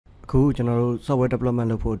အခုကျွန်တော်တို့ software development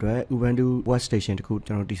လုပ်ဖို့အတွက် Ubuntu workstation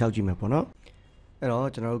တခုကျွန်တော်တိစောက်ကြည့်မယ်ပေါ့နော်အဲ့တော့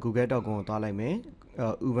ကျွန်တော်တို့ google.com ကိုသွားလိုက်မယ်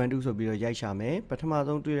Ubuntu ဆိုပြီးတော့ရိုက်ရှာမယ်ပထ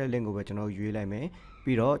မဆုံးတွေ့တဲ့ link ကိုပဲကျွန်တော်ရွေးလိုက်မယ်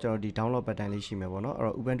ပြီးတော့ကျွန်တော်ဒီ download button လေးရှိမယ်ပေါ့နော်အဲ့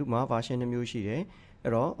တော့ Ubuntu မှာ version 2မျိုးရှိ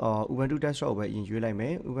တယ်အဲ့တော့ Ubuntu desktop ကိုပဲအရင်ရွေးလိုက်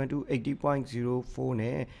မယ် Ubuntu 80.04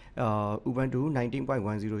 နဲ့Ubuntu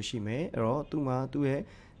 19.10 ရှိမယ်အဲ့တော့သူ့မှာသူ့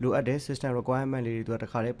ရဲ့လိုအပ်တဲ့ system requirement လေးတွေသူကတစ်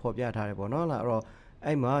ခါတည်းဖော်ပြထားတယ်ပေါ့နော်လားအဲ့တော့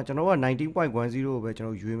အဲ့မှာကျွန်တော်က 19.10 ကိုပဲကျွန်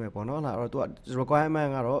တော်ရွေးမယ်ပေါ့နော်လားအဲ့တော့သူက requirement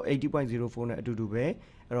ကတော့ 80.04 နဲ့အတူတူပဲ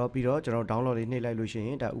အဲ့တော့ပြီးတော့ကျွန်တော် download လေးနှိပ်လိုက်လို့ရှိ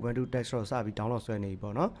ရင်ဒါ Ubuntu desktop စပြီး download ဆွဲနေပြီ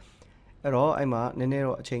ပေါ့နော်အဲ့တော့အဲ့မှာနည်းန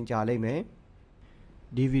ည်းတော့အချိန်ကြာလိမ့်မယ်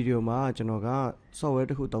ဒီဗီဒီယိုမှာကျွန်တော်က software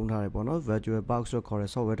တစ်ခုသုံးထားတယ်ပေါ့နော် virtual box လို့ခေါ်တဲ့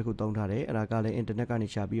software တစ်ခုသုံးထားတယ်အဲ့ဒါကလည်း internet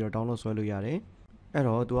ကနေရှာပြီးတော့ download ဆွဲလို့ရတယ်အဲ့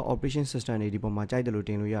တော့သူက operation system တွေဒီပေါ်မှာကြိုက်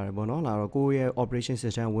တယ်လို့တင်လို့ရတယ်ပေါ့နော်လာတော့ကိုယ့်ရဲ့ operation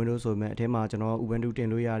system Windows ဆိုမဲ့အထဲမှာကျွန်တော် Ubuntu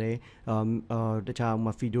တင်လို့ရတယ်တခြား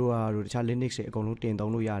မှာ Fedora တို့တခြား Linux တွေအကုန်လုံး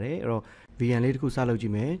တင်သုံးလို့ရတယ်အဲ့တော့ VM လေးတစ်ခု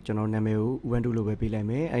စလုပ်ကြည့်မယ်ကျွန်တော်နာမည်ကို Ubuntu လို့ပဲပေးလိုက်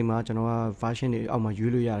မယ်အဲ့မှာကျွန်တော်က version တွေအောက်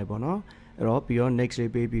မှာရွေးလို့ရတယ်ပေါ့နော်အဲ့တော့ပြီးတော့ next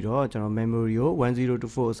လေးပေးပြီးတော့ကျွန်တော် memory ကို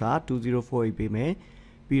1024အစား2048ပေးမယ်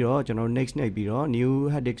ပြီးတော့ကျွန်တော် next နှိပ်ပြီးတော့ new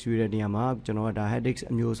hard disk ရွေးတဲ့နေရာမှာကျွန်တော်ကဒါ hard disk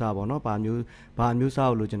အမျိုးအစားပေါ့နော်ဘာအမျိုးအစား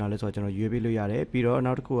ကိုလိုချင်တာလဲဆိုတော့ကျွန်တော်ရွေးပေးလို့ရ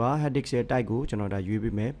တယ်ပြီးတော့နောက်တစ်ခုက hard disk ရဲ့ type ကိုကျွန်တော်ဒါရွေး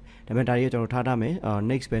ပေးမယ်ဒါပေမဲ့ဒါတွေကကျွန်တော်ထားမယ်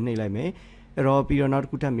next ပဲနှိပ်လိုက်မယ်အဲ့တော့ပြီးတော့နောက်တစ်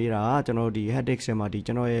ခုထပ်မေးတာကကျွန်တော်ဒီ hard disk ထဲ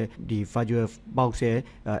မှာဒီကျွန်တော်ရဲ့ဒီ virtual box ရဲ့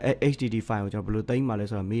HDD file ကိုကျွန်တော်ဘယ်လိုသိမ်းမှာလဲ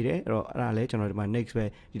ဆိုတော့မေးတယ်အဲ့တော့အဲ့ဒါလည်းကျွန်တော်ဒီမှာ next ပဲ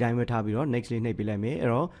ဒီတိုင်းပဲထားပြီးတော့ next လေးနှိပ်ပေးလိုက်မယ်အဲ့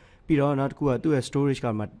တော့ပြီးတော့နောက်တစ်ခုကသူ့ရဲ့ storage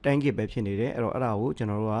ကမှ 10GB ပဲဖြစ်နေတယ်အဲ့တော့အဲ့ဒါကို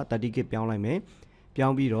ကျွန်တော်တို့က 30GB ပြောင်းလိုက်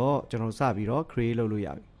မယ်ပြောင်းပြီးတော့ကျွန်တော်စပြီးတော့ create လုပ်လို့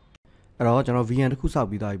ရပြီအဲ့တော့ကျွန်တော် VM တစ်ခုစောက်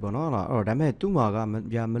ပြီးသားပြီပေါ့နော်အဲ့တော့ဒါပေမဲ့သူ့မှာ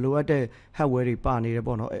ကမလိုအပ်တဲ့ hardware တွေပါနေတယ်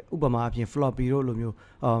ပေါ့နော်ဥပမာအပြင် floppy တို့လိုမျိုး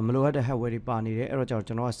မလိုအပ်တဲ့ hardware တွေပါနေတယ်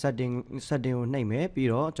အဲ့တော့ကျွန်တော်က setting ကိုနှိပ်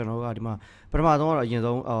မယ်ပြီးတော့ကျွန်တော်ကဒီမှာပထမဆုံးကတော့အရင်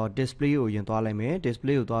ဆုံး display ကိုရင်သွားလိုက်မယ်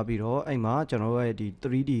display ကိုသွားပြီးတော့အဲ့မှာကျွန်တော်ရဲ့ဒီ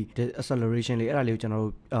 3D acceleration လေးအဲ့ဒါလေးကိုကျွန်တော်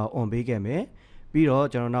on ပေးခဲ့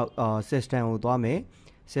မယ်ပြီးတော့ကျွန်တော်နောက် system ကိုသွားမယ်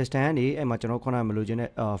system ကနေအဲ့မှာကျွန်တော်ခုနကမလိုချင်တဲ့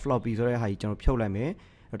floppy ဆိုတဲ့ဟာကြီးကျွန်တော်ဖြုတ်လိုက်မယ်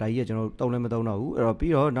ဒါကြီးကကျွန်တော်တုံးလည်းမတုံးတော့ဘူး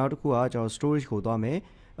အဲ့တော့ပြီးတော့နောက်တစ်ခုကကျွန်တော် storage ကိုသွားမယ်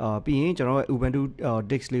ပြီးရင်ကျွန်တော်ရဲ့ Ubuntu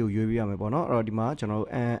disk လေးကိုရွေးပြရမယ်ပေါ့နော်အဲ့တော့ဒီမှာကျွန်တော်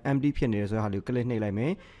empty ဖြစ်နေတယ်ဆိုတဲ့ဟာလေးကို click နှိပ်လိုက်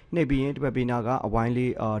မယ်နှိပ်ပြီးရင်ဒီဘက်ဘေးနားကအဝိုင်းလေး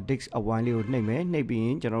disk အဝိုင်းလေးကိုနှိပ်မယ်နှိပ်ပြီး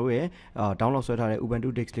ရင်ကျွန်တော်ရဲ့ download ဆွဲထားတဲ့ Ubuntu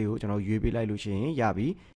disk လေးကိုကျွန်တော်ရွေးပေးလိုက်လို့ရှိရင်ရ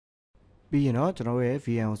ပြီပြီးရင်တော့ကျွန်တော်ရဲ့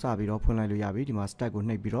VM ကိုစပြီးတော့ဖွင့်လိုက်လို့ရပြီဒီမှာ stack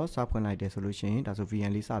ကိုနှိပ်ပြီးတော့စဖွင့်လိုက်တယ်ဆိုလို့ရှိရင်ဒါဆို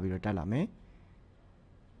VM လေးစပြီးတော့တက်လာမယ်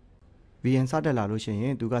VM စတက်လာလို့ရှိရ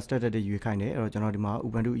င်သူက status တွေရွေးခိုင်းတယ်အဲ့တော့ကျွန်တော်ဒီမှာ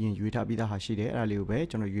Ubuntu အရင်ရွေးထားပြီးသားဟာရှိတယ်အဲ့ဒါလေး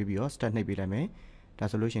ကိုပဲကျွန်တော်ရွေးပြီးတော့ start နှိပ်ပေးလိုက်မယ်ဒါ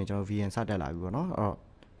ဆိုလို့ရှိရင်ကျွန်တော် VM စတက်လာပြီပေါ့နော်အဲ့တော့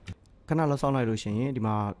ခဏလောက်စောင့်လိုက်လို့ရှိရင်ဒီ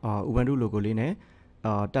မှာUbuntu logo လေးနဲ့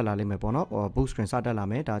တက်လာလိမ့်မယ်ပေါ့နော်boot screen စတက်လာ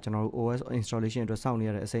မယ်ဒါကျွန်တော်တို့ OS installation အတွက်စော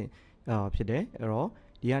င့်နေရတဲ့အဆင့်ဖြစ်တယ်အဲ့တော့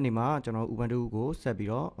ဒီကနေမှကျွန်တော် Ubuntu ကိုဆက်ပြီး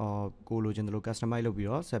တော့ကိုလိုချင်တယ်လို့ customize လုပ်ပြီး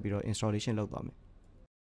တော့ဆက်ပြီးတော့ installation လုပ်သွား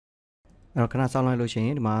မယ်အဲ့တော့ခဏစောင့်လိုက်လို့ရှိ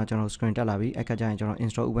ရင်ဒီမှာကျွန်တော် screen တက်လာပြီအခါကျရင်ကျွန်တော်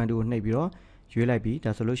install Ubuntu ကိုနှိပ်ပြီးတော့ရွေးလိုက်ပြီ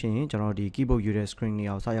ဒါဆိုလို့ရှိရင်ကျွန်တော်ဒီ keyboard ရွေးတဲ့ screen နေ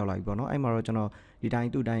ရာကိုစရောက်လာပြီပေါ့နော်အဲ့မှာတော့ကျွန်တော်ဒီတို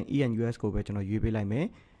င်းသူ့တိုင်း ENUS ကိုပဲကျွန်တော်ရွေးပေးလိုက်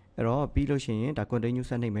မယ်အဲ့တော့ပြီးလို့ရှိရင်ဒါ continue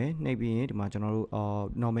ဆက်နှိပ်မယ်နှိပ်ပြီးရင်ဒီမှာကျွန်တော်တို့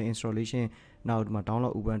normal installation နောက်ဒီမှာ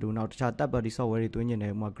download Ubuntu နောက်တခြား third party software တွေသွင်းနေ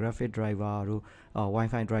တယ်ဥပမာ graphic driver တို့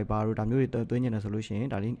Wi-Fi driver တို့ဒါမျိုးတွေသွင်းနေတယ်ဆိုလို့ရှိ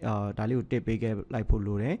ရင်ဒါလေးကို tip ပေးခဲ့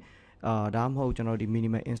လိုက်ဖို့လိုတယ်ဒါမှမဟုတ်ကျွန်တော်ဒီ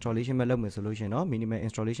minimal installation ပဲလုပ်မယ်ဆိုလို့ရှိရင်တော့ minimal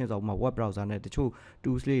installation ဆိုတော့ web browser နဲ့တချို့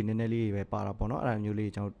tools လေးနည်းနည်းလေးပဲပါတာပေါ့နော်အဲ့ဒါမျိုး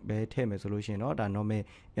လေးကျွန်တော်ပဲထည့်မယ်ဆိုလို့ရှိရင်တော့ဒါ normal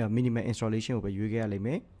minimal installation ကိုပဲရွေးခဲ့ရလိမ့်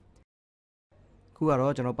မယ်ခုက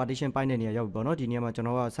တော့ကျွန်တော် partition ပိုင်းတဲ့နေရာရောက်ပြီပေါ့နော်ဒီနေရာမှာ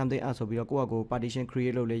ကျွန်တော်က something else ဆိုပြီးတော့ကိုယ့်အကို partition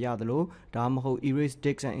create လုပ်လဲရတယ်လို့ဒါမှမဟုတ် erase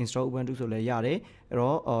disk and install Ubuntu ဆိုလဲရတယ်အဲ့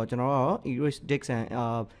တော့ကျွန်တော်က erase disk and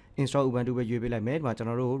install Ubuntu ပဲရွေးပေးလိုက်မယ်ဒီမှာ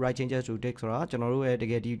ကျွန်တော်တို့ write changes to disk ဆိုတာကျွန်တော်တို့ရဲ့တ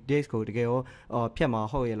ကယ်ဒီ disk ကိုတကယ်ရောဖြတ်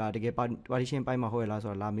မှာဟုတ်ရလားတကယ် partition ပိုင်းမှာဟုတ်ရလားဆို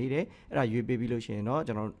တာလာမေးတယ်အဲ့ဒါရွေးပေးပြီးလို့ရှိရင်တော့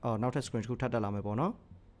ကျွန်တော်နောက်ထပ် screen တစ်ခုထပ်တက်လာမယ်ပေါ့နော်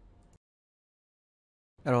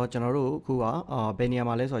အဲ့တော့ကျွန်တော်တို့အခုက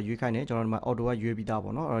ဘယ်နေရာမှာလဲဆိုတော့ရွေးခိုင်းတယ်ကျွန်တော်ဒီမှာ auto ကရွေးပြီးသား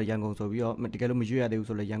ပေါ့နော်အဲ့တော့ရန်ကုန်ဆိုပြီးတော့တကယ်လို့မရွေးရသေး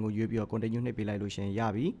ဘူးဆိုလဲရန်ကုန်ရွေးပြီးတော့ continue နှိပ်ပေးလိုက်လို့ရှိရင်ရ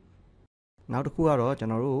ပြီနောက်တစ်ခုကတော့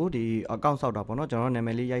ကျွန်တော်တို့ဒီ account ဆောက်တာပေါ့နော်ကျွန်တော်နာ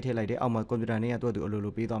မည်လေးရိုက်ထည့်လိုက်တယ်အောက်မှာ computer name ကသူ့အတူအ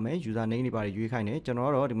လိုလိုပေးသွားမယ် user name တွေပါတယ်ရွေးခိုင်းတယ်ကျွန်တော်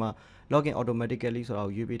ကတော့ဒီမှာ login automatically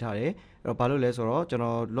ဆိုတာကိုရွေးပေးထားတယ်အဲ့တော့ဘာလို့လဲဆိုတော့ကျွန်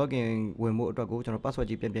တော် login ဝင်ဖို့အတွက်ကိုကျွန်တော် password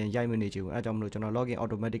ကြီးပြန်ရိုက်မနေချင်ဘူးအဲကြောင့်မလို့ကျွန်တော် login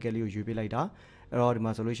automatically ကိုရွေးပေးလိုက်တာအဲ့တော့ဒီ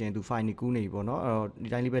မှာဆိုလို့ရှိရင်သူ file ကူးနေပြီပေါ့နော်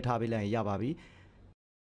အဲ့တော့ဒီတိုင်းလေးပဲထားပေးလိုက်ရင်ရပါပြီ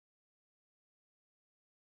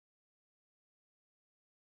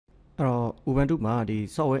အဲ့တော့ Ubuntu မှာဒီ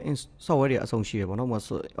software တွေအဆုံးရှိရပေါ့နော်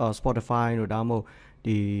။ Spotify တို့ဒါမှ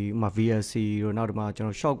မဟုတ်ဒီမှာ VLC တို့နောက်ဒီမှာ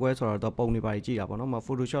ကျွန်တော် shortware ဆိုတော့ပုံတွေပါကြည့်တာပေါ့နော်။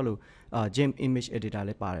 Photoshop လို့GIMP image editor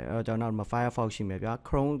လည်းပါတယ်။အဲ့တော့ကျွန်တော်နောက်ဒီမှာ Firefox ရှိမယ်ဗျာ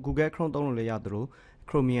။ Google Chrome သုံးလို့လည်းရသလို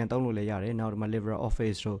Chromium တောင်းလို့လည်းရတယ်နောက်ဒီမှာ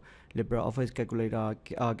LibreOffice တို့ LibreOffice calculator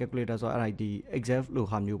calculator ဆိုအဲ့ဒီ Excel လို့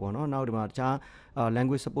ဟာမျိုးပေါ့နော်နောက်ဒီမှာတခြား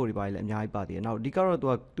language support တွေပါလည်းအများကြီးပါသေးတယ်နောက်အဓိ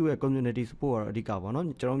ကတော့သူ့ရဲ့ community support ကတော့အဓိ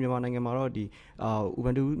ကပေါ့နော်ကျွန်တော်မြန်မာနိုင်ငံမှာတော့ဒီ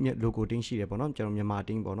Ubuntu logo team ရှိတယ်ပေါ့နော်ကျွန်တော်မြန်မာ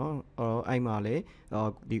team ပေါ့နော်အဲ့မှာလည်း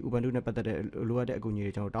ဒီ Ubuntu နဲ့ပတ်သက်တဲ့လိုအပ်တဲ့အကူ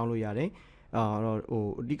အညီတွေကျွန်တော်တောင်းလို့ရတယ်တော့ဟို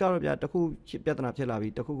အဓိကတော့ဗျာတခုပြ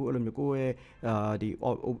ဿနာဖြစ်လာပြီးတခုအဲ့လိုမျိုးကိုယ့်ရဲ့ဒီ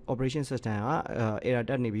operation system က error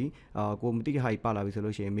တက်နေပြီးကိုမသိတဲ့ဟာကြီးပါလာပြီဆို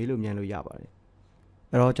လို့ရှိရင်မေးလို့မြန်လို့ရပါ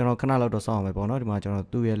တယ်အဲ့တော့ကျွန်တော်ခဏလောက်တော့စောင့်အောင်ပဲပေါ့နော်ဒီမှာ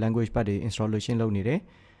ကျွန်တော်သူ့ရဲ့ language pad တွေ installation လုပ်နေ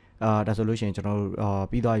တယ်ဒါဆိုလို့ရှိရင်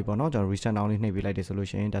ကျွန်တော်ပြီးသွားပြီပေါ့နော်ကျွန်တော် restart down လေးနှိပ်ပေးလိုက်တယ်ဆိုလို့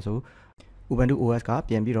ရှိရင်ဒါဆို Ubuntu OS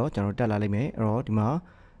ကပြန်ပြီးတော့ကျွန်တော်တက်လာလိမ့်မယ်အဲ့တော့ဒီမှာ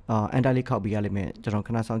enter လေးခောက်ပေးရလိမ့်မယ်ကျွန်တော်ခ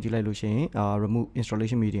ဏစောင့်ကြည့်လိုက်လို့ရှိရင် remove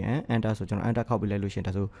installation media enter ဆိုကျွန်တော် enter ခောက်ပေးလိုက်လို့ရှိ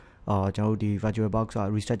ရင်ဒါဆိုကျွန်တော်တို့ဒီ virtual box က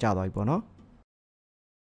restart ကျသွား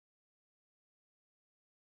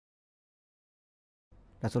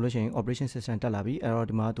ပြီပေါ့နော်ဒါဆိုလို့ရှိရင် operation system တက်လာပြီ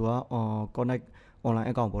အဲ့တော့ဒီမှာသူက connect online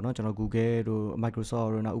account ပေါ့နော်ကျွန်တော် Google တို့ Microsoft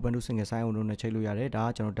တို့နောက် Ubuntu single sign on တို့နဲ့ချိန်လို့ရတယ်ဒါ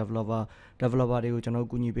ကကျွန်တော် developer တွေကို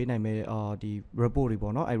ကျွန်တော်ကူညီပေးနိုင်မဲ့ဒီ report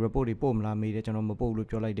တွေပေါ့နော်အဲ့ report တွေပို့မလားမေးတယ်ကျွန်တော်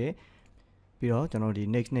မပို့လို့ပြောလိုက်တယ်ပြီးတော့ကျွန်တော်ဒီ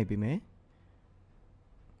next နှိပ်ပေး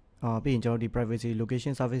မယ်ပြီးရင်ကျွန်တော်ဒီ privacy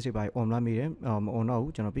location service တွေပါ on လာမိတယ်မ on တော့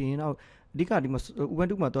ဘူးကျွန်တော်ပြီးရင်တော့အဓိကဒီမှာ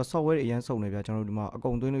Ubuntu မှာသူက software တွေအရင်စုံနေပြကျွန်တော်ဒီမှာ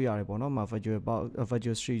အကုန်သွင်းလို့ရတယ်ပေါ့နော်မှာ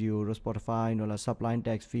virtual studio Spotify နော်လား Sublime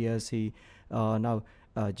Text VLC နောက်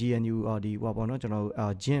GNU ဒီဟိုပေါ့နော်ကျွန်တော်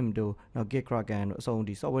Gim တို့နောက် GitKraken တို့အစုံ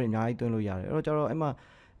ဒီ software တွေအများကြီးသွင်းလို့ရတယ်အဲ့တော့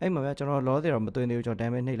ကျွန်တော်အဲ့မှာဗျကျွန်တော်လောသေးတော့မသွင်းသေးဘူးကျွန်တော်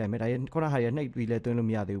damage နှိပ်လိုက်မယ်ဒါရင်ခုနဟာရနှိပ်ပြီးလဲသွင်းလို့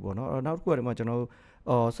မရသေးဘူးပေါ့နော်အဲ့တော့နောက်တစ်ခုကဒီမှာကျွန်တော်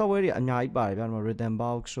software တွေအများကြီးပါတယ်ဗျာဒီမှာ Rhythm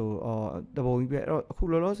Box ဆိုတပုံကြီးပဲအဲ့တော့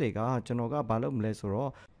အခုလောလောဆယ်ကကျွန်တော်ကဘာလုပ်မလဲ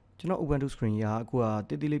ဆိုတော့ကျွန်တော် Ubuntu screen ကအခု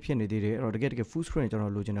ကတိတိလေးဖြစ်နေသေးတယ်အဲ့တော့တကယ် full screen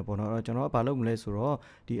ကျွန်တော်လိုချင်တယ်ပေါ့နော်အဲ့တော့ကျွန်တော်ကဘာလုပ်မလဲဆိုတော့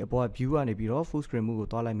ဒီအပေါ်က view ကနေပြီးတော့ full screen မှုကို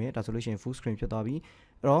သွားလိုက်မယ်ဒါဆိုလို့ရှိရင် full screen ဖြစ်သွားပြီအဲ့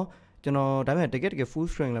တော့ကျွန်တော်ဒါပေမဲ့တကယ် full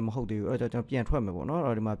screen လည်းမဟုတ်သေးဘူးအဲ့တော့ကျွန်တော်ပြန်ထွက်မယ်ပေါ့နော်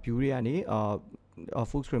အဲ့တော့ဒီမှာ view တွေကနေ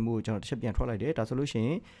full screen မှုကိုကျွန်တော်တစ်ချက်ပြန်ထွက်လိုက်တယ်ဒါဆိုလို့ရှိ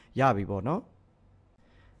ရင်ရ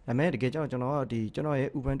ပြီပေါ့နော်ဒါပေမဲ့တကယ်ကျွန်တော်ကျွန်တော်ရဲ့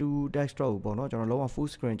Ubuntu desktop ကိုပေါ့နော်ကျွန်တော်လုံးဝ full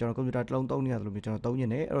screen ကျွန်တော် computer တစ်လုံးသုံးနေရတယ်လို့မျိုး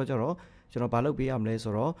ကျွန်တော်သုံးနေတယ်အဲ့တော့ကျွန်တော်ဘာလုပ်ပေးရ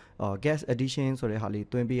မလဲဆိုတော့ guest edition ဆိုတဲ့ဟာ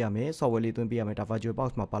လေးသွင်းပေးရမယ် software လေးသွင်းပေးရမယ်ဒါ virtual box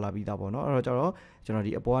မှာပါလာပြီးသားပေါ့နော်အဲ့တော့ကျွန်တော်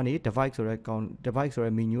ဒီအပေါ်ကနေ device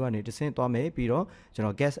ဆိုတဲ့ menu ကနေတစ်ဆင့်သွားမယ်ပြီးတော့ကျွန်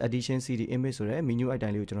တော် guest edition cd image ဆိုတဲ့ menu item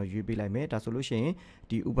လေးကိုကျွန်တော်ရွေးပေးလိုက်မယ်ဒါဆိုလို့ရှိ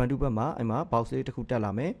ရင်ဒီ Ubuntu ဘက်မှာအဲ့မှာ box လေးတစ်ခု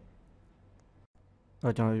တက်လာမယ်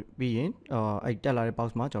အဲ့တော့ကျွန်တော်ပြီးရင်အဲ့တက်လာတဲ့ box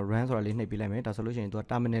မှာကျွန်တော် run ဆိုတာလေးနှိပ်ပေးလိုက်မယ်ဒါဆိုလို့ရှိရင်သူက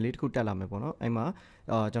terminal လေးတစ်ခုတက်လာမယ်ပေါ့နော်အဲ့မှာ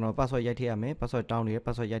ကျွန်တော် password ရိုက်ထည့်ရမယ် password တောင်းနေရ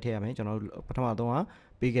password ရိုက်ထည့်ရမယ်ကျွန်တော်ပထမဆုံးက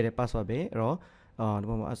ပေးခဲ့တဲ့ password ပဲ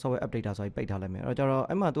အဲ့တော့ဒီမှာ software update ဆိုပြီးပိတ်ထားလိုက်မယ်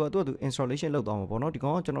အဲ့တော့ကျတော့အဲ့မှာသူက installation လုပ်သွားမှာပေါ့နော်ဒီကော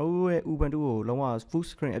င်ကကျွန်တော်တို့ရဲ့ Ubuntu ကိုလုံးဝ full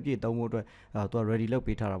screen အပြည့်သုံးဖို့အတွက်သူက ready လုပ်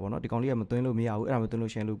ပေးထားတာပေါ့နော်ဒီကောင်လေးကမသွင်းလို့မရဘူးအဲ့ဒါမသွ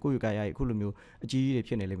င်းလို့ရှိရင်လို့ကိုယ့်ယူကရအခုလိုမျိုးအကြီးကြီးတွေ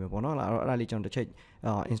ဖြစ်နေလိမ့်မယ်ပေါ့နော်အဲ့ဒါလေးကျွန်တော်တစ်ချက်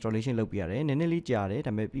installation လုပ်ပေးရတယ်နည်းနည်းလေးကြာတယ်ဒါ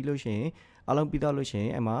ပေမဲ့ပြီးလို့ရှိရင်အားလုံးပြီးတော့လို့ရှိရင်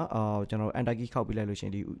အဲ့မှာကျွန်တော် enter key ခောက်ပေးလိုက်လို့ရှိ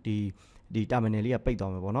ရင်ဒီ terminal လေးကပိတ်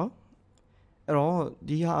သွားမယ်ပေါ့နော်အဲ့တော့ဒီ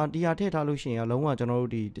ဟာထည့်ထားလို့ရှိရင်လုံးဝ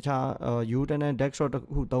ကျွန်တော်တို့ဒီတခြားU10 နဲ့ desktop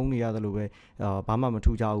တခုသုံးနေရတယ်လို့ပဲဘာမှမ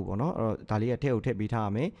ထူးကြဘူးပေါ့နော်အဲ့တော့ဒါလေးကထည့်ပေးထားရ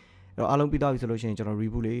မယ်အဲ့တော့အားလုံးပြီးသွားပြီဆိုလို့ရှိရင်ကျွန်တော်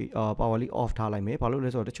reboot လေး power လေး off ထားလိုက်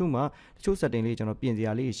မယ်ဘာလို့လဲဆိုတော့တချို့ setting လေးကျွန်တော်ပြင်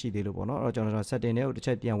စရာလေးရှိသေးလို့ပေါ့နော်အဲ့တော့ကျွန်တော် setting တွေကို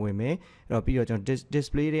တစ်ချက်ပြန်ဝင်မယ်အဲ့တော့ပြီးတော့ကျွန်တော်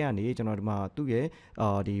display တွေကနေကျွန်တော်ဒီမှာသူ့ရဲ့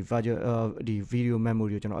ဒီ virtual ဒီ video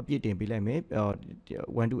memory ကိုကျွန်တော်အပြည့်တင်ပေးလိုက်မယ်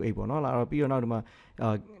128ပေါ့နော်အဲ့တော့ပြီးတော့နောက်ဒီ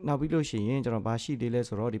မှာနောက်ပြီးလို့ရှိရင်ကျွန်တော်ဘာရှိ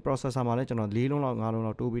သေးလဲဆိုတော့ဒီ processor မှာလည်းကျွန်တော်4လုံးလောက်5လုံး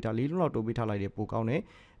လောက်တိုးပေးထား4လုံးလောက်တိုးပေးထားလိုက်တယ်ပိုကောင်း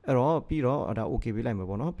တယ်အဲ့တော့ပြီးတော့ဒါ okay ပေးလိုက်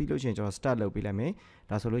မယ်ပေါ့နော်ပြီးလို့ရှိရင်ကျွန်တော် start လုပ်ပေးလိုက်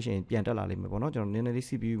မယ်ဒါဆိုလို့ရှိရင်ပြန်တက်လာလိမ့်မယ်ပေါ့နော်ကျွန်တော်နည်းနည်းလေး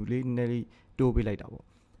CPU လေးနည်းနည်းလေးတိုးပေးလိုက်တာပေါ့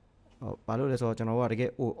ဟုတ်ဘာလို့လဲဆိုတော့ကျွန်တော်ကတကယ်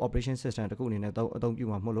operation system တခုအနေနဲ့အသုံး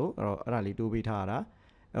ပြုမှာမဟုတ်လို့အဲ့တော့အဲ့ဒါလေးတိုးပေးထား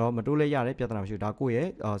ရတာအဲ့တော့မတိုးလဲရတယ်ပြဿနာမရှိဘူးဒါကိုယ့်ရဲ့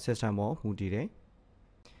system ပေါ်မူတည်တယ်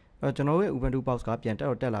ကျွန်တော်ရဲ့ Ubuntu box ကပြန်တ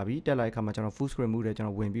က်လာပြီတက်လာတဲ့အခါမှာကျွန်တော် full screen မှုတယ်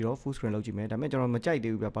ကျွန်တော်ဝင်ပြီးတော့ full screen လုပ်ကြည့်မယ်ဒါပေမဲ့ကျွန်တော်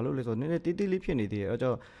မကြိုက်သေးဘူးဗျဘာလို့လဲဆိုတော့နည်းနည်းတေးလေးဖြစ်နေသေးတယ်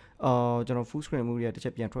အဲ့တော့ကျွန်တော် full screen မှုတွေ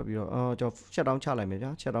တစ်ချက်ပြန်ထွက်ပြီးတော့ကျွန်တော် shut down ချလိုက်မယ်ဗျာ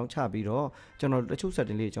shut down ချပြီးတော့ကျွန်တော်တချို့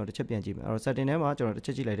setting လေးကျွန်တော်တစ်ချက်ပြန်ကြည့်မယ်အဲ့တော့ setting ထဲမှာကျွန်တော်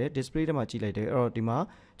တစ်ချက်ကြည့်လိုက်တယ် display ထဲမှာကြည့်လိုက်တယ်အဲ့တော့ဒီမှာ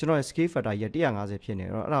ကျွန်တော်ရဲ့ scale factor ကြီး150ဖြစ်နေ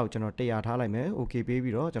အဲ့တော့အဲ့ဒါကိုကျွန်တော်100ထားလိုက်မယ် okay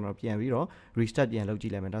ပေးပြီးတော့ကျွန်တော်ပြန်ပြီးတော့ restart ပြန်လုပ်ကြ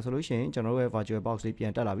ည့်လိုက်မယ်ဒါဆိုလို့ရှိရင်ကျွန်တော်ရဲ့ virtual box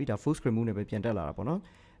လေးပြန်တက်လာပြီဒါ full screen မှုနဲ့ပဲပြန်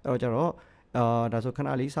တက်လာတာပေါ့နော်အဲ့တော့ကျတော့ဒါဆိုခ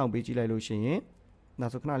ဏလေးစောင့်ပေးကြည့်လိုက်လို့ရှိ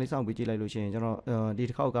ရင်ကျွန်တော်ဒီ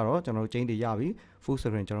တစ်ခေါက်ကတော့ကျွန်တော်တို့ချိန်တွေရပြီ full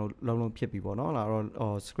screen ကျွန်တော်လုံးဖြစ်ပြီပေါ့နော်လာတော့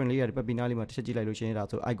screen လေးရဒီပပီနာလေးမှာတစ်ချက်ကြည့်လိုက်လို့ရှိရင်ဒါ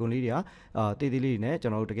ဆို icon လေးတွေကတေးသေးလေးတွေနဲ့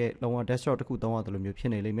ကျွန်တော်တို့တကယ်လုံးဝ desktop တစ်ခုသုံးရတယ်လို့မျိုးဖြ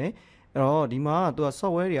စ်နေလိမ့်မယ်အဲ့တော့ဒီမှာသူက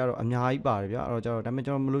software တွေကတော့အများကြီးပါတယ်ဗျာအဲ့တော့ကျွန်တော်ဒါပေမဲ့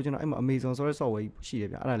ကျွန်တော်မလို့ကျွန်တော်အဲ့မှာ Amazon ဆိုတဲ့ software ရှိတယ်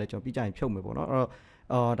ဗျာအဲ့ဒါလည်းကျွန်တော်ပြီးကြရင်ဖြုတ်မယ်ပေါ့နော်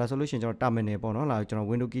အဲ့တော့ဒါဆိုလို့ရှိရင်ကျွန်တော် terminal ပေါ့နော်လာကျွန်တော်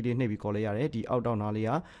window key လေးနှိပ်ပြီးခေါ်လိုက်ရတယ်ဒီအောက်တောင်နား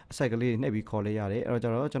လေးကအဆက်ကလေးနှိပ်ပြီးခေါ်လိုက်ရတယ်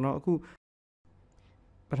အဲ့တော့ကျွန်တော်အခု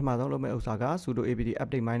ပထမဆုံးလုပ်မယ့်ဥစ္စာက sudo apt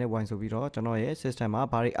update -y ဆိုပြီးတော့ကျွန်တော်ရဲ့ system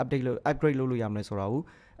မှာဘာတွေ upgrade လုပ်လို့ရမလဲဆိုတာကို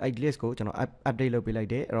အဲ့ list ကိုကျွန်တော် update လုပ်ပေးလိုက်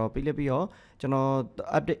တယ်အဲ့တော့ပြီးတော့ကျွန်တော်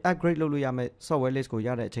upgrade လုပ်လို့ရမယ့် software list ကိုရ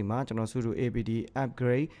တဲ့အချိန်မှာကျွန်တော် sudo apt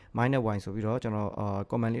upgrade -y ဆိုပြီးတော့ကျွန်တော်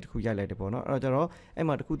command လေးတစ်ခုရိုက်လိုက်တယ်ပေါ့နော်အဲ့တော့ကျွန်တော်အဲ့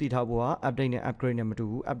မှာတစ်ခုတည်ထားဖို့က update နဲ့ upgrade နဲ့မတူ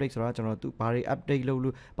ဘူး update ဆိုတာကျွန်တော်သူဘာတွေ update လုပ်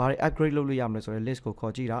လို့ဘာတွေ upgrade လုပ်လို့ရမလဲဆိုတဲ့ list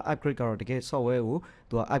ကိုခေါ်ကြည့်တာ upgrade ကတော့တကယ် software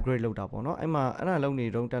ကိုသူက upgrade လုပ်တာပေါ့နော်အဲ့မှာ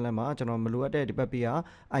အဲ့ဒါလုပ်နေတော့တက်လက်မှာကျွန်တော်မလိုအပ်တဲ့ဒီဘက်ပေးက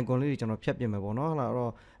icon လေးတွေကျွန်တော်ဖြတ်ပြင်မယ်ပေါ့နော်ဟုတ်လားအဲ့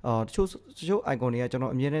တော့တချို့ icon တွေက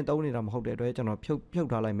ကျွန်တော်အမြဲတမ်းသုံးနေတာမဟုတ်တဲ့အတွက်ကျွန်တော်ဖြုတ်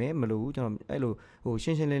ထားလိုက်မယ်မလို့ကျွန်တော်အဲ့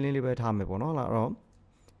လိုရှင်းရှင်းလင်းလင်းလေးပဲထားမယ်ပေါ့နော်ဟုတ်လားအဲ့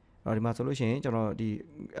တော့ဒီမှာဆိုလို့ရှိရင်ကျွန်တော်ဒီ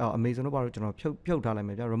Amazon တို့ဘာလို့ကျွန်တော်ဖြုတ်ထားလိုက်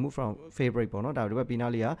မယ်ဗျာ remove from favorite ပေါ့နော်ဒါဒီ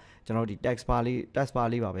ဘက်ပြီးနားလေးကကျွန်တော်ဒီ text bar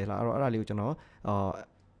လေးပါပဲလားအဲ့တော့အဲ့ဒါလေးကို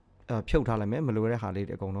ကျွန်တော်ဖြုတ်ထားလိုက်မယ်မလိုတဲ့ဟာ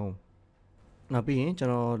လေးတွေအကုန်လုံးနောက်ပြီးရင်ကျွန်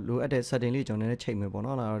တော်လိုအပ်တဲ့ setting လေးကျွန်တော်နည်းနည်းချိန်မယ်ပေါ့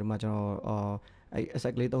နော်အဲ့တော့ဒီမှာကျွန်တော်အဲ့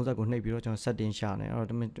asset လေး30ကိုနှိပ်ပြီးတော့ကျွန်တော် setting ရှာနေအဲ့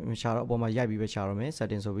တော့ရှာတော့အပေါ်မှာရိုက်ပြီးပဲရှာရမယ်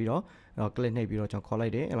setting ဆိုပြီးတော့click နှိပ်ပြီးတော့ကျွန်တော်ခေါ်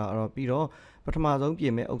လိုက်တယ်အဲ့တော့ပြီးတော့ပထမဆုံးပြ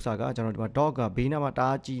င်မဲ့ဥစ္စာကကျွန်တော်ဒီမှာ dog ကဘေးနားမှာ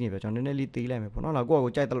တားကြီးနေပဲကျွန်တော်နည်းနည်းလေးသေးလိုက်မယ်ပေါ့နော်လားကိုယ့်ကို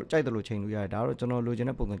ကြိုက်တယ်လို့ချိန်လို့ရတယ်ဒါတော့ကျွန်တော်လိုချင်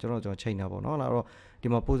တဲ့ပုံစံကျွန်တော်ချိန်တာပေါ့နော်လားအဲ့တော့ဒီ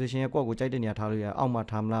မှာ position ရဲ့ကိုယ့်ကိုကြိုက်တဲ့နေရာထားလို့ရအောက်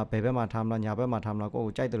မှာထားမလားဘယ်ဘက်မှာထားမလားညာဘက်မှာထားမလားကို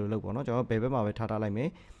ယ့်ကိုကြိုက်တယ်လို့လုပ်ပေါ့နော်ကျွန်တော်ဘယ်ဘက်မှာပဲထားလိုက်မယ်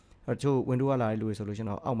အဲ့ချို့ window ကလာတဲ့လူတွေဆိုလို့ရှိရင်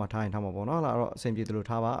တော့အောက်မှာထားရင်ထားမှာပေါ့နော်လားအဲ့တော့အဆင်ပြေတယ်လို့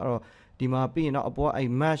ထားပါအဲ့တော့ဒီမှာပြီးရင်တော့အပေါ်အဲ့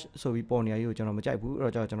match ဆိုပြီးပေါ်နေရကြီးကိုကျွန်တော်မကြိုက်ဘူး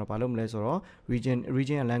အဲ့တော့ကျွန်တော်ဘာလုပ်မလဲဆိုတော့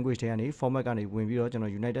region and language တွေကနေ format ကနေဝင်ပြီးတော့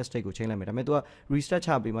ကျွန်တော် United States ကိုချိန်လိုက်မယ်ဒါပေမဲ့ तू က restart ချ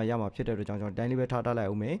ပေးမှရမှာဖြစ်တဲ့အတွက်ကြောင့်ကျွန်တော်တိုင်းလေးပဲထားလိုက်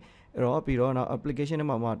အောင်မယ်အဲ့တော့ပြီးတော့နောက် application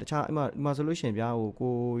တွေမှာတခြားမှာ solution ပြား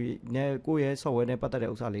ဟိုကိုရဲ့ software နဲ့ပတ်သက်တဲ့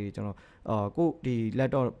ဥစ္စာလေးတွေကျွန်တော်ကိုဒီ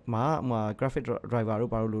laptop မှာ graphic driver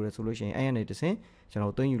တို့ဘာလို့လိုလဲဆိုလို့ရှိရင်အဲ့ကနေတစ်ဆင့်ကျွန်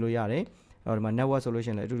တော်သွင်းယူလို့ရတယ်အဲ့ဒီမှာ network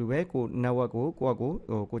solution လည်းအတူတူပဲကို network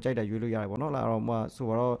ကိုကိုကြိုက်တာရွေးလို့ရတယ်ပေါ့နော်အဲ့တော့မှဆို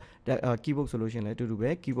တော့ keyboard solution လည်းအတူတူပဲ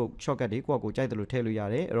keyboard shortcut တွေကိုကြိုက်တယ်လို့ထည့်လို့ရ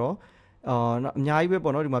တယ်အဲ့တော့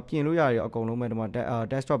အများကြီးပဲပေါ့နော်ဒီမှာပြင်လို့ရတယ်အကုန်လုံးပဲဒီမှာ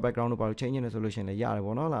desktop background တို့ဘာလို့ change နေလဲဆိုလို့ရှိရင်လည်းရ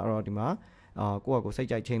တယ်ပေါ့နော်အဲ့တော့ဒီမှာကိုစိတ်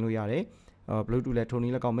ကြိုက် change လို့ရတယ်Bluetooth လည်းထုံန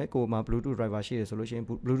ည်းလည်းကောင်းမယ်ကိုမှာ Bluetooth driver ရှိရဆိုလို့ရှိရင်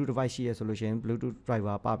Bluetooth device ရှိရဆိုလို့ရှိရင် Bluetooth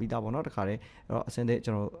driver ပါပြီးသားပေါ့နော်တခါတည်းအဲ့တော့အစင်း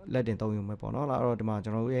တဲ့ကျွန်တော်လက်တင်သုံးရုံပဲပေါ့နော်အဲ့တော့ဒီမှာကျွ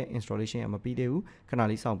န်တော်တို့ရဲ့ installation ကမပြီးသေးဘူးခဏ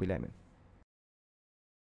လေးစောင့်ပေးလိုက်မယ်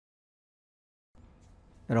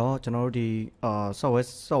အဲ့တော့ကျွန်တော်တို့ဒီ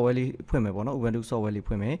software လေးဖွင့်မယ်ပေါ့နော် Ubuntu software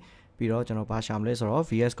လေးဖွင့်မယ်ပြီးတော့ကျွန်တော်ဘာရှာမလဲဆိုတော့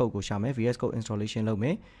VS Code ကိုရှာမယ် VS Code installation လုပ်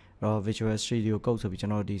မယ်တော့ Visual Studio Code ဆိုပြီးကျွ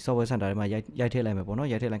န်တော်ဒီ software center ထဲမှာရိုက်ထည့်လိုက်မယ်ပေါ့နော်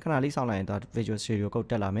ရိုက်ထည့်လိုက်ခဏလေးစောင့်လိုက်ရင်ဒါ Visual Studio Code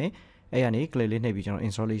တက်လာမယ်အဲ့ကနေ click လေးနှိပ်ပြီးကျွန်တော်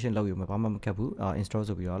installation လုပ်ယူမယ်ဘာမှမခက်ဘူးinstall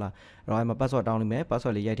ဆိုပြီးတော့လားအဲ့တော့အဲ့မှာ password တောင်းလိုက်မယ်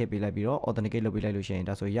password လေးရိုက်ထည့်ပေးလိုက်ပြီးတော့ authenticate လုပ်ပေးလိုက်လို့ရှိရင်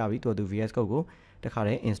ဒါဆိုရပြီသူ VS Code ကိုတခါ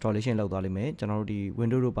တည်း installation လုပ်သွားလိမ့်မယ်ကျွန်တော်တို့ဒီ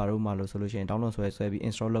Windows တို့ဘာလို့မှလို့ဆိုလို့ရှိရင် download ဆွဲပြီး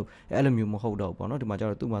install လုပ်အဲ့လိုမျိုးမဟုတ်တော့ဘူးပေါ့နော်ဒီမှာကျ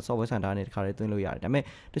တော့သူ့မှာ software center နဲ့တခါတည်းသွင်းလို့ရတယ်ဒါပေမဲ့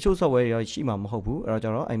တချို့ software တွေရှိမှာမဟုတ်ဘူးအဲ့တော့ကျ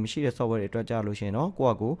တော့အဲ့မရှိတဲ့ software တွေအတွက်ကြလို့ရှိရင်တော့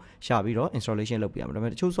ကိုရှာပြီးတော့ installation လုပ်ပြရမယ်ဒါပေ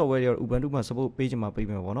မဲ့တချို့ software တွေ Ubuntu မှာ support ပေးချင်မှာ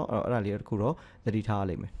ပေးမယ်ပေါ့နော်အဲ့ဒါလေးတခုတော့သတိထားရ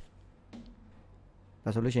လိမ့်မယ်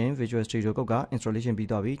ဒါဆိုလို့ရှိရင် Visual Studio Code က installation ပြီး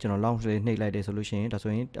သွားပြီကျွန်တော် launch လေးနှိပ်လိုက်တယ်ဆိုလို့ရှိ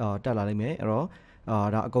ရင်ဒါဆိုရင်တက်လာလိမ့်မယ်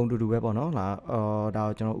အဲ့တော့ဒါအကုန်တူတူပဲပေါ့နော်ဒါ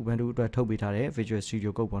ကျွန်တော် Ubuntu အတွက်ထုတ်ပေးထားတဲ့ Visual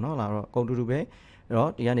Studio Code ပေါ့နော်တော့အကုန်တူတူပဲအဲ့တော့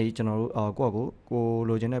ဒီကနေကျွန်တော်တို့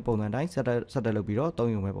ကိုလိုချင်တဲ့ပုံစံတိုင်း set လုပ်ပြီးတော့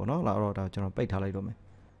သုံးရုံပဲပေါ့နော်တော့ဒါကျွန်တော်ပိတ်ထားလိုက်တော့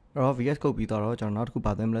မယ်အဲ့တော့ VS Code ပြီးတော့ကျွန်တော်နောက်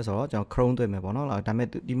တစ်ခုပါသွင်းမလဲဆိုတော့ကျွန်တော် Chrome သွင်းမယ်ပေါ့နော်ဒါပေ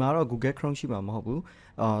မဲ့ဒီမှာတော့ Google Chrome ရှိမှာမဟုတ်ဘူး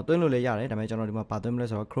သွင်းလို့လည်းရတယ်ဒါပေမဲ့ကျွန်တော်ဒီမှာပါသွင်းမလဲ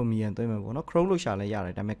ဆိုတော့ Chromium သွင်းမယ်ပေါ့နော် Chrome လို့ရှာလည်းရ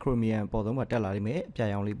တယ်ဒါပေမဲ့ Chromium ပေါ်ဆုံးမှာတက်လာလိမ့်မယ်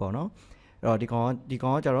အပြရောင်လေးပေါ့နော်အဲ့တော့ဒီ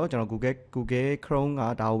ကောင်ကကျတော့ကျွန်တော် Google Chrome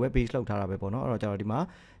ကဒါကိုပဲ base လောက်ထားတာပဲပေါ့နော်အဲ့တော့ကျတော့ဒီမှာ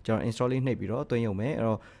ကျွန်တော် install လေးနှိပ်ပြီးတော့သွင်းရုံပဲ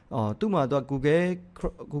အဲ့တော့သူ့မှာသူက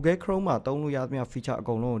Google Chrome မှာသုံးလို့ရသမျှ feature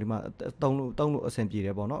အကုန်လုံးကိုဒီမှာသုံးလို့အဆင်ပြေ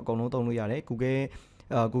တယ်ပေါ့နော်အကုန်လုံးသုံးလို့ရတယ်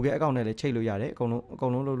Google account နဲ့လည်းချိန်လို့ရတယ်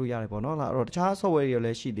အကုန်လုံးလုပ်လို့ရတယ်ပေါ့နော်အဲ့တော့တခြား software တွေလ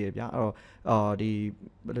ည်းရှိသေးတယ်ဗျာအဲ့တော့ဒီ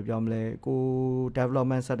ဘယ်လိုပြောမလဲကို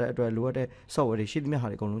development set တဲ့အတွက်လိုအပ်တဲ့ software တွေရှိသမျှဟာ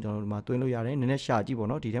တွေအကုန်လုံးကျွန်တော်တို့ဒီမှာသွင်းလို့ရတယ်နည်းနည်းရှာကြ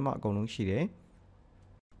ည့်ပေါ့နော်ဒီထဲမှာအကုန်လုံးရှိ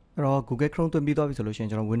တယ်အဲ့တော့ Google Chrome သွင်းပြီးသွားပြီဆိုလို့ရှိ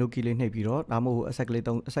ရင်ကျွန်တော် Windows key လေးနှိပ်ပြီးတော့ဒါမှမဟုတ် asset ကလေး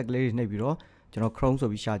တွေနှိပ်ပြီးတော့ကျွန်တော် Chrome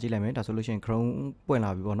ဆိုပြီးရှာကြည့်လိုက်မယ်ဒါဆိုလို့ရှိရင် Chrome ပွ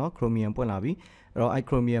င့်လာပြီပေါ့နော် Chromium ပွင့်လာပြီအဲ့တော့အဲ့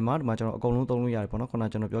Chromium မှာဒီမှာကျွန်တော်အကုန်လုံးသုံးလို့ရတယ်ပေါ့နော်ခုနက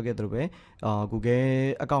ကျွန်တော်ပြောခဲ့သလိုပဲ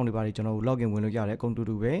Google account တွေပါတယ်ကျွန်တော် login ဝင်လို့ရတယ်အကုန်တူ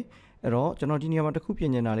တူပဲအဲ့တော့ကျွန်တော်ဒီနေရာမှာတစ်ခုပြ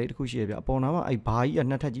င်နေတာလေးတစ်ခုရှိရပြအပေါ်နားမှာအဲ့ဘာကြီး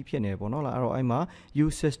ကနှစ်ထပ်ကြီးဖြစ်နေတယ်ပေါ့နော်လားအဲ့တော့အဲ့မှာ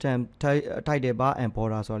use system title bar and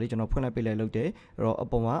border ဆိုတာလေးကျွန်တော်ဖွင့်လိုက်ပေးလိုက်လုပ်တယ်အဲ့တော့အ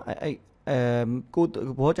ပေါ်မှာကို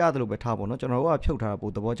သဘောကျတယ်လို့ပဲထားပေါ့နော်ကျွန်တော်တို့ကဖြုတ်ထားတာ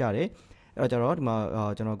ပို့သဘောကျတယ် အဲ့တော့ကျတော့ဒီမှာ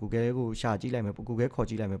ကျွန်တော် Google ကိုရှာကြည့်လိုက်မယ် Google ခေါ်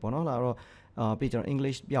ကြည့်လိုက်မယ်ပေါ့နော်လာတော့ပြီးကျွန်တော်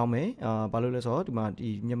English ပြောင်းမယ်ဘာလို့လဲဆိုတော့ဒီမှာဒီ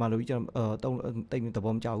မြန်မာလိုကြီးကျွန်တော်တိတ်သ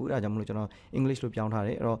ဘောမကျဘူးအဲ့ဒါကြောင့်မလို့ကျွန်တော် English လို့ပြောင်းထားတ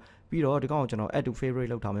ယ်အဲ့တော့ပြီးတော့ဒီကောင်ကိုကျွန်တော် add to favorite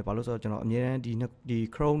လုပ်ထားမယ်ဘာလို့ဆိုတော့ကျွန်တော်အများအားဒီ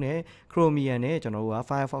Chrome နဲ့ Chromium နဲ့ကျွန်တော်တို့က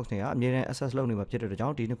Firefox တွေကအများအား access လုပ်နေမှာဖြစ်တဲ့ကြော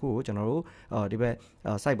င့်ဒီနှစ်ခုကိုကျွန်တော်တို့ဒီဘက်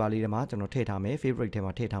site bar လေးထဲမှာကျွန်တော်ထည့်ထားမယ် favorite ထဲ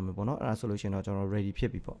မှာထည့်ထားမယ်ပေါ့နော်အဲ့ဒါဆိုလို့ရှိရင်တော့ကျွန်တော် ready ဖြ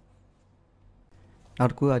စ်ပြီပေါ့နော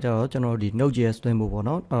က်တစ်ခုကကျတော့ကျွန်တော်တို့ဒီ Node.js သွင်းဖို့ပေါ့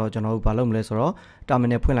နော်အဲ့တော့ကျွန်တော်တို့ဘာလုပ်မလဲဆိုတော့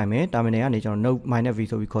terminal ဖွင့်လိုက်မယ် terminal ကနေကျွန်တော် node-v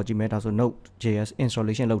ဆိုပြီးခေါ်ကြည့်မယ်ဒါဆို Node.js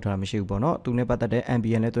installation လုပ်ထားတာမရှိဘူးပေါ့နော်သူနဲ့ပတ်သက်တဲ့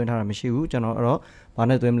npm လည်းသွင်းထားတာမရှိဘူးကျွန်တော်အဲ့တော့ဘာ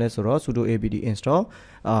နဲ့သွင်းမလဲဆိုတော့ sudo apt install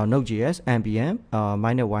node.js npm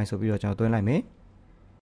 -y ဆိုပြီးတော့ကျွန်တော်သွင်းလိုက်မယ်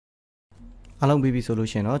အားလုံးပြီးပြီဆိုလို့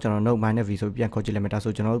ရှိရင်တော့ကျွန်တော် node-v ဆိုပြီးပြန်ခေါ်ကြည့်လိုက်မယ်ဒါ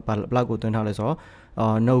ဆိုကျွန်တော်တို့ဘလောက်ကိုသွင်းထားလဲဆိုတော့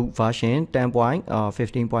node version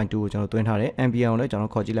 10.15.2 ကိုကျွန်တော်သွင်းထားတယ် npm ကိုလည်းကျွန်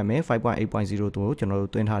တော်ခေါ်ကြည့်လိုက်မယ် 5.8.0 ကိုကျွန်တော်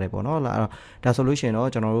တို့သွင်းထားတယ်ပေါ့နော်ဒါဆိုလို့ရှိရင်တော့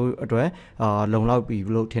ကျွန်တော်တို့အတွက်လုံလောက်ပြီ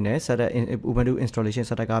လို့ထင်တယ် setup Ubuntu installation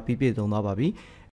setup ကပြီးပြည့်စုံသွားပါပြီ